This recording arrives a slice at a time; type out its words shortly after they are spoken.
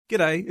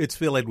G'day, it's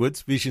Phil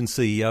Edwards, Vision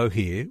CEO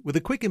here, with a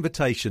quick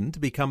invitation to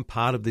become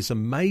part of this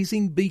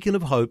amazing beacon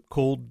of hope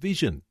called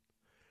Vision.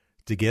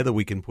 Together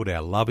we can put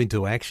our love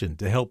into action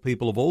to help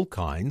people of all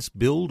kinds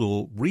build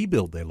or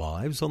rebuild their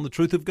lives on the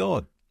truth of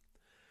God.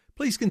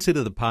 Please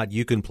consider the part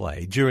you can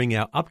play during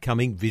our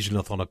upcoming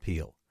Visionathon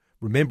appeal,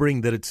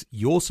 remembering that it's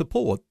your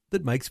support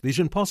that makes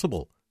Vision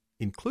possible,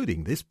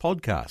 including this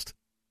podcast.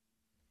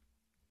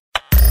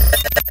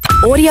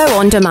 Audio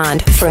on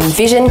demand from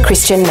Vision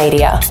Christian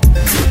Media.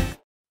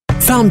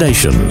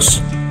 Foundations.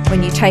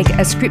 When you take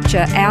a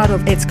scripture out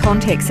of its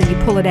context and you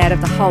pull it out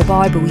of the whole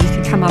Bible, you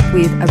can come up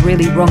with a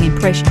really wrong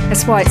impression.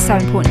 That's why it's so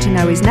important to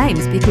know his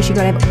names, because you've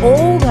got to have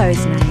all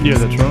those names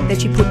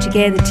that you put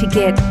together to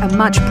get a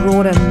much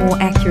broader,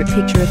 more accurate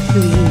picture of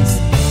who he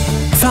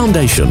is.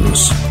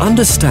 Foundations.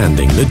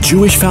 Understanding the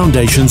Jewish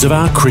foundations of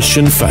our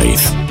Christian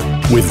faith.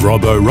 With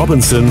Robbo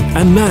Robinson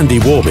and Mandy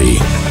Warby.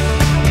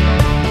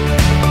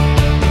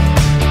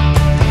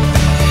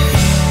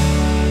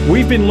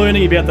 We've been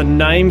learning about the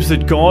names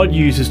that God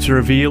uses to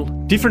reveal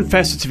different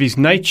facets of his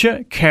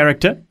nature,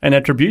 character and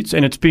attributes,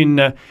 and it's been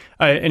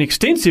an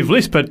extensive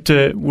list, but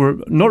we're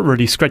not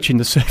really scratching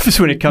the surface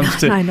when it comes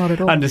to not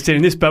at all.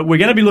 Understanding this. But we're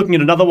going to be looking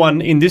at another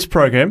one in this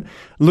program,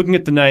 looking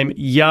at the name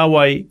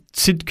Yahweh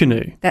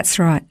Tsidkenu. That's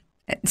right.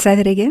 Say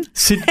that again.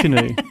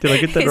 Tsidkenu. Did I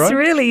get that right? It's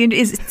really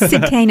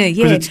Tsidkenu,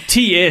 yeah. Because it's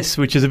TS,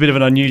 which is a bit of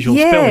an unusual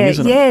spelling,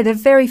 isn't it? Yeah, the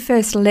very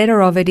first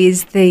letter of it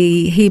is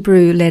the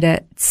Hebrew letter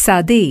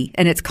Tsadi,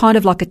 and it's kind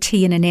of like a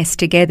T and an S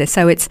together,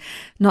 so it's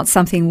not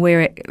something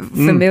we're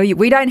familiar.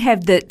 We don't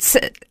have the Ts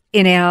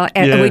in our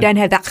we don't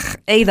have that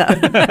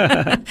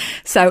either.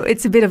 So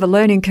it's a bit of a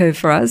learning curve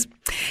for us.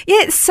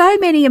 Yeah, so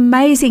many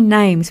amazing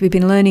names we've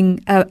been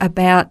learning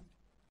about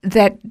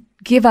that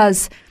give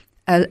us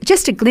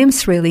just a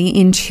glimpse really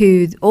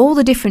into all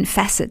the different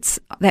facets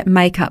that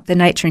make up the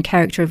nature and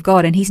character of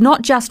God. And he's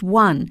not just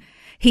one,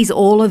 he's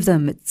all of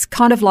them. It's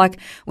kind of like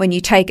when you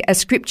take a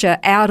scripture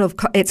out of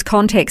its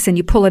context and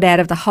you pull it out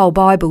of the whole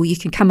Bible, you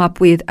can come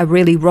up with a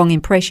really wrong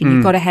impression.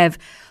 You've got to have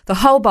the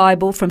whole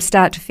Bible from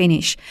start to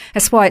finish.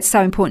 That's why it's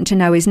so important to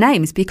know his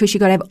names, because you've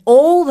got to have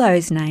all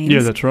those names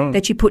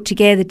that you put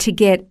together to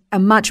get a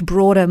much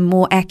broader,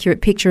 more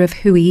accurate picture of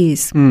who he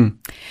is.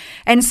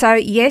 And so,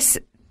 yes,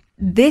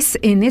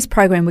 in this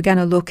program, we're going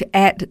to look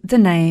at the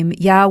name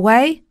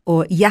Yahweh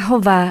or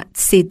Yehovah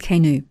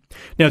Tsidkenu.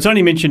 Now, it's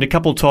only mentioned a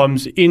couple of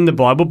times in the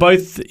Bible,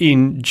 both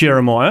in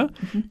Jeremiah,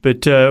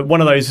 but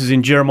one of those is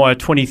in Jeremiah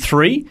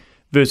 23,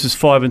 verses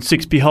 5 and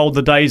 6. Behold,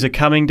 the days are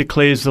coming,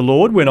 declares the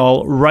Lord, when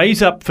I'll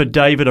raise up for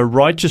David a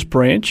righteous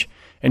branch,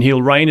 and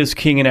he'll reign as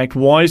king and act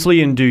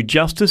wisely and do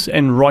justice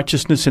and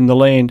righteousness in the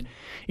land.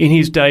 In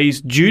his days,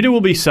 Judah will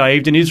be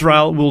saved, and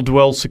Israel will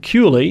dwell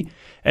securely,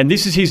 and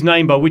this is his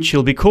name by which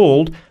he'll be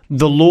called,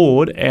 the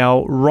Lord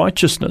our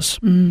righteousness.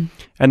 And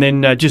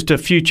then just a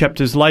few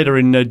chapters later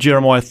in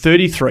Jeremiah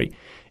 33,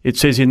 it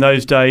says, in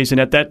those days and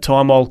at that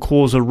time I'll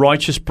cause a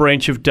righteous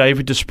branch of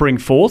David to spring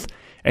forth,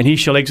 and he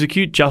shall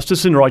execute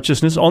justice and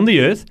righteousness on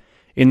the earth.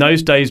 In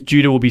those days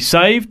Judah will be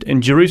saved,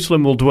 and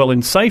Jerusalem will dwell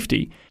in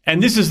safety.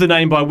 And this is the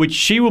name by which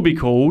she will be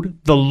called,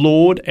 the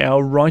Lord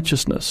our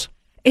righteousness.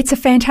 It's a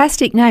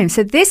fantastic name.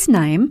 So this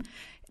name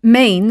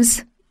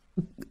means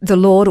the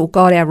Lord or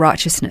God our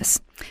righteousness.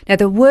 Now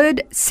the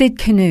word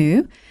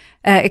Tsidkenu,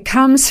 it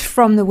comes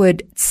from the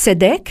word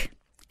tzedek,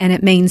 and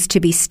it means to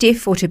be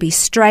stiff or to be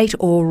straight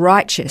or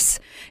righteous.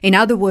 In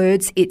other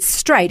words, it's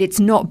straight, it's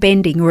not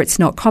bending or it's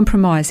not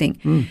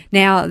compromising.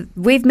 Now,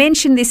 we've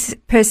mentioned this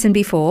person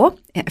before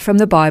from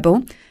the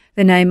Bible,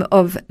 the name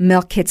of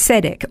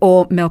Melchizedek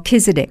or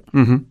Melchizedek.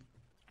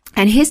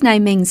 And his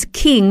name means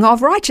king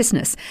of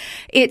righteousness.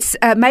 It's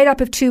made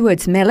up of two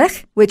words,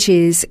 melech, which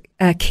is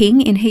king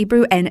in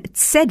Hebrew, and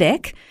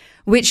tzedek,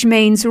 which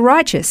means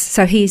righteous.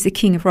 So he is the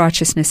king of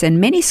righteousness.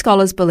 And many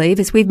scholars believe,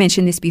 as we've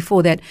mentioned this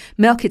before, that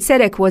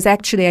Melchizedek was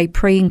actually a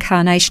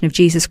pre-incarnation of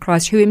Jesus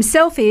Christ, who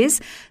himself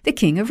is the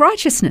king of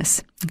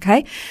righteousness.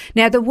 Okay.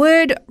 Now the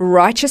word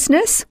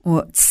righteousness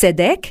or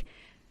tzedek,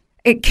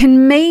 it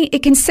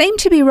can seem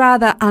to be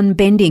rather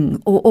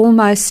unbending or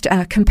almost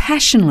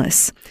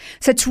compassionless.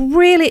 So it's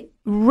really,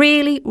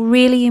 really,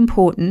 really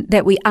important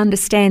that we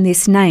understand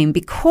this name,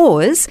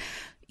 because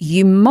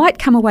you might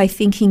come away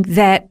thinking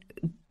that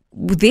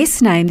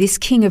this name, this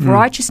King of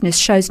Righteousness,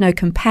 shows no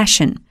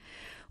compassion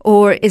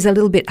or is a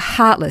little bit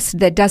heartless,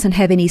 that doesn't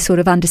have any sort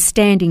of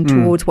understanding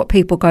towards what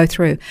people go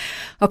through.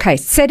 Okay,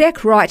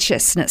 tzedek,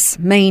 righteousness,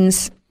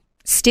 means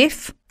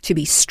stiff, to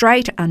be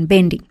straight,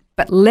 unbending.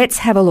 But let's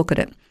have a look at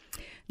it.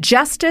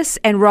 Justice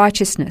and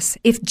righteousness.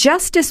 If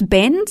justice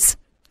bends,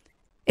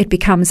 it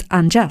becomes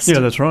unjust. Yeah,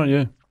 that's right,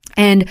 yeah.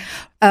 And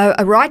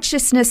a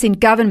righteousness in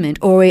government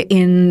or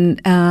in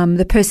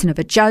the person of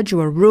a judge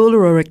or a ruler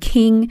or a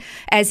king,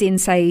 as in,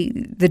 say,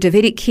 the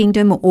Davidic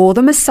kingdom or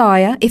the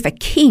Messiah, if a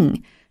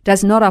king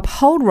does not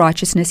uphold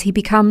righteousness, he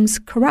becomes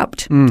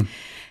corrupt.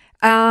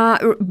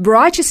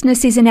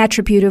 Righteousness is an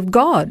attribute of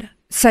God.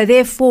 So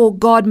therefore,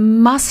 God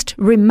must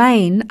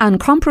remain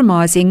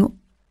uncompromising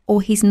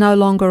or he's no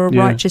longer a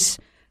righteous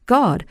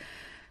God.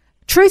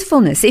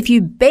 Truthfulness. If you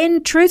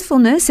bend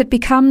truthfulness, it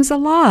becomes a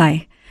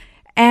lie.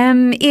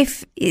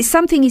 If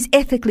something is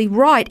ethically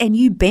right and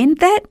you bend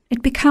that,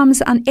 it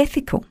becomes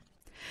unethical.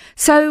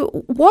 So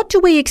what do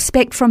we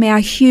expect from our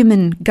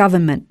human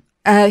government,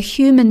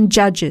 human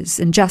judges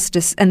and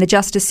justice and the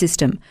justice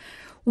system?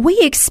 We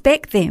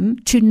expect them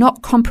to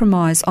not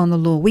compromise on the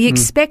law. We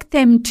expect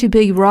them to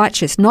be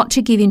righteous, not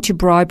to give in to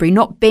bribery,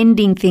 not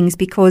bending things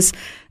because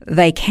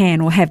they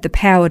can or have the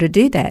power to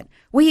do that.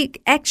 We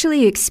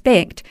actually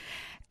expect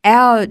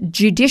our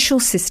judicial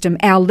system,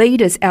 our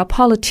leaders, our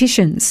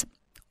politicians,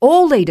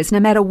 all leaders, no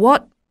matter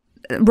what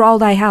role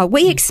they have,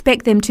 we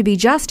expect them to be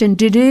just and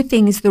to do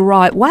things the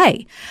right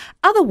way.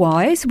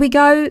 Otherwise, we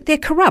go, they're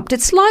corrupt.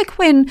 It's like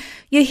when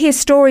you hear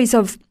stories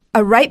of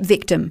a rape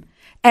victim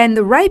and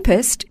the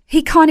rapist,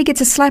 he kind of gets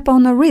a slap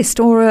on the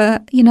wrist or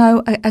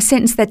a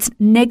sentence that's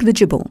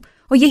negligible.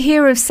 Or you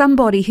hear of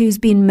somebody who's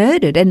been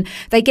murdered and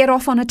they get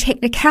off on a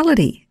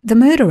technicality, the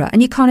murderer,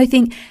 and you kind of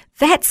think,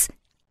 that's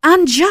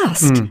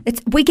unjust.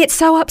 We get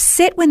so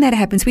upset when that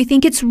happens. We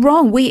think it's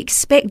wrong. We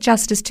expect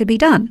justice to be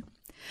done.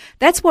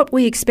 That's what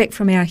we expect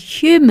from our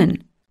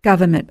human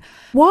government.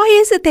 Why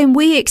is it then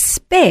we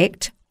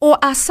expect or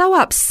are so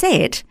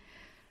upset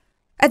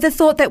at the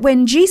thought that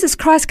when Jesus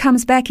Christ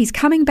comes back, he's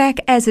coming back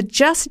as a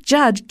just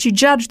judge to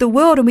judge the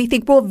world, and we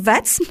think, well,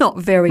 that's not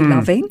very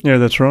loving. Yeah,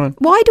 that's right.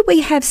 Why do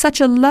we have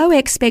such a low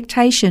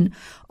expectation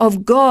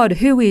of God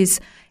who is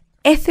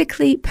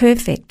ethically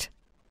perfect,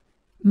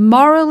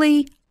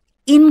 morally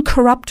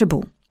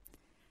incorruptible,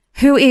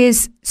 who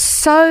is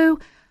so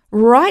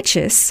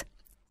righteous,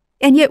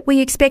 and yet we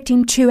expect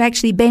him to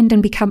actually bend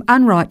and become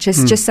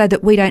unrighteous just so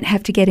that we don't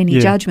have to get any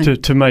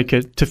judgment. To make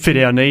it, to fit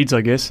our needs,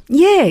 I guess.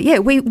 Yeah.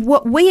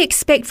 What we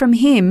expect from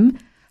him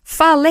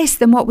far less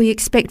than what we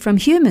expect from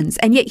humans,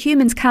 and yet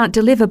humans can't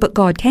deliver, but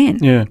God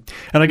can. Yeah.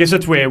 And I guess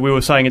that's where we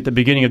were saying at the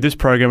beginning of this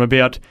program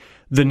about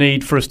the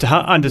need for us to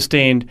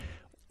understand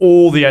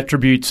all the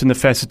attributes and the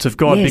facets of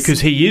God,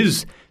 because he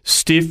is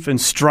stiff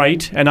and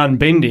straight and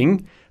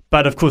unbending.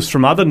 But of course,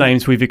 from other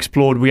names we've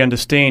explored, we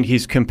understand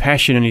his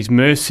compassion and his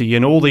mercy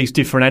and all these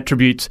different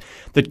attributes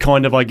that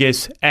kind of, I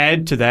guess,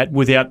 add to that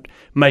without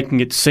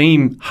making it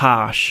seem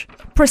harsh.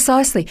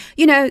 Precisely.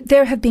 You know,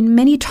 there have been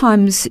many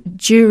times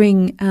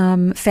during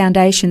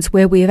foundations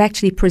where we have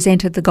actually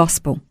presented the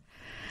gospel.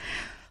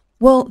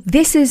 Well,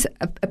 this is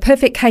a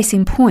perfect case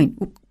in point.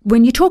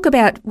 When you talk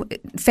about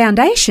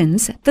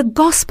foundations, the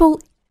gospel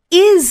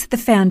is the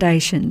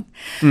foundation.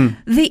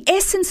 The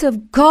essence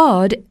of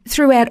God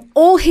throughout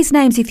all his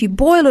names, if you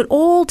boil it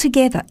all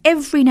together,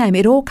 every name,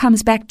 it all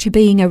comes back to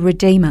being a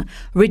redeemer,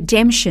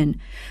 redemption.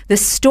 The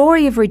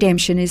story of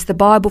redemption is the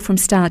Bible from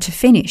start to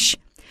finish.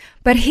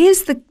 But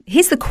here's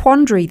the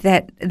quandary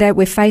that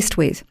we're faced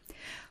with.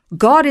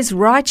 God is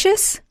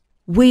righteous,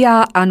 we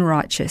are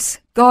unrighteous.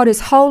 God is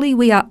holy,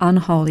 we are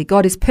unholy.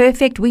 God is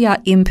perfect, we are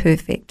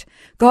imperfect.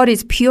 God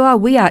is pure,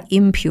 we are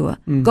impure.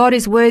 God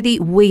is worthy,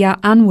 we are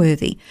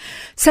unworthy.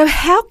 So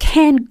how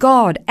can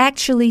God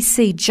actually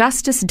see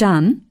justice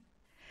done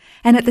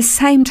and at the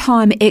same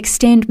time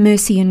extend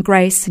mercy and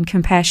grace and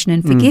compassion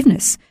and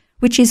forgiveness,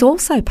 which is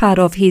also part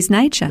of his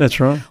nature? That's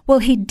right. Well,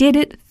 he did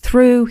it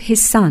through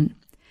his Son.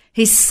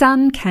 His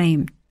Son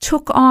came,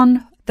 took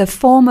on the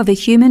form of a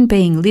human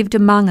being, lived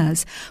among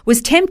us,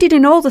 was tempted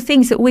in all the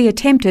things that we are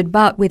tempted,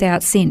 but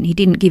without sin. He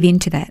didn't give in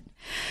to that.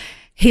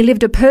 He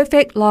lived a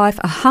perfect life,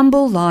 a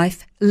humble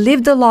life,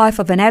 lived the life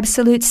of an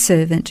absolute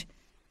servant,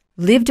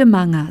 lived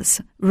among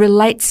us,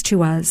 relates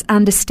to us,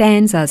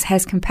 understands us,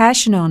 has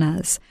compassion on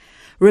us,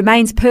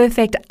 remains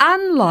perfect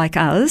unlike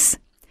us,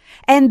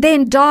 and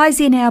then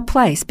dies in our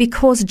place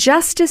because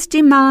justice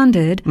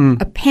demanded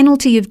a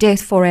penalty of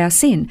death for our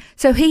sin.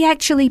 So he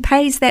actually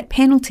pays that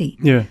penalty.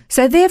 Yeah.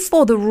 So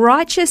therefore the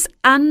righteous,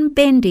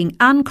 unbending,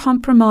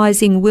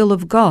 uncompromising will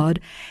of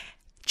God,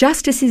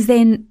 justice is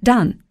then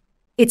done.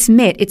 It's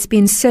met, it's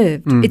been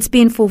served, it's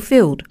been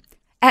fulfilled.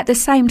 At the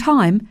same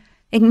time,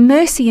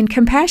 mercy and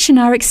compassion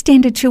are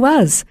extended to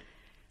us.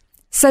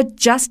 So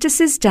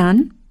justice is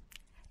done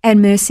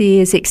and mercy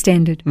is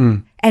extended.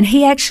 And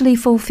he actually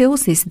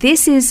fulfills this.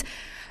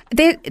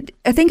 I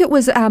think it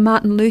was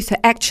Martin Luther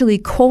actually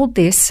called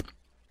this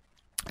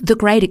the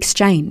great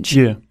exchange.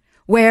 Yeah.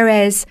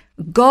 Whereas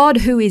God,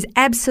 who is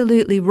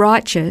absolutely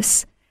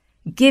righteous,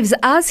 gives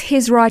us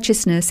his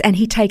righteousness and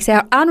he takes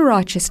our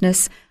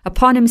unrighteousness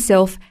upon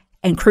himself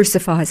and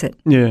crucifies it.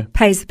 Yeah.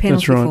 Pays the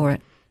penalty for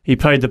it. He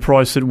paid the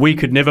price that we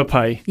could never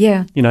pay.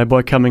 Yeah.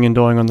 By coming and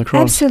dying on the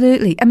cross.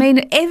 Absolutely. I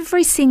mean,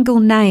 every single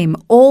name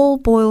all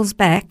boils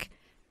back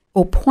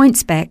or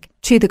points back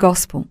to the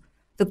gospel.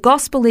 The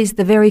gospel is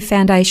the very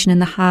foundation and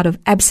the heart of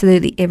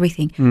absolutely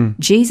everything.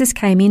 Jesus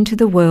came into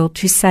the world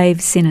to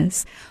save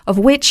sinners, of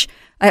which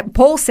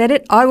Paul said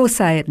it, I will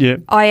say it. Yeah.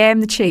 I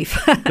am the chief.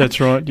 That's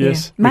right,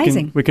 yes. Yeah.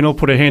 Amazing. We can all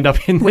put a hand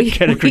up in that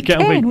category,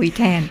 can't we? We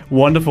can.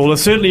 Wonderful. It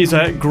certainly is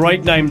a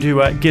great name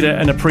to get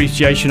an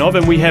appreciation of,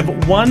 and we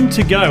have one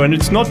to go, and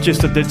it's not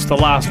just that it's the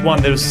last one.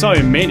 There's so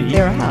many.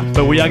 There are.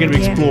 But we are going to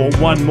explore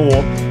one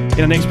more. In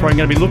the next program,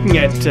 I'm going to be looking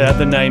at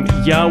the name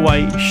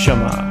Yahweh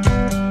Shammah.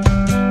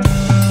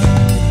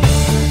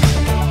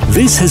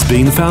 This has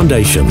been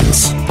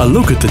Foundations, a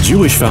look at the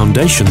Jewish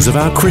foundations of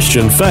our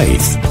Christian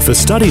faith. For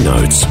study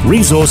notes,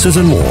 resources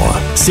and more,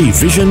 see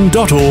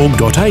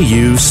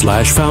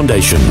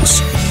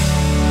vision.org.au/foundations.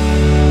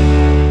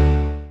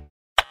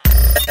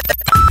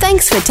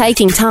 Thanks for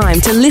taking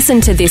time to listen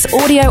to this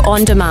audio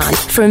on demand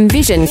from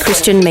Vision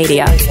Christian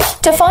Media.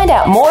 To find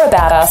out more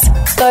about us,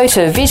 go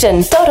to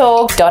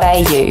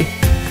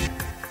vision.org.au.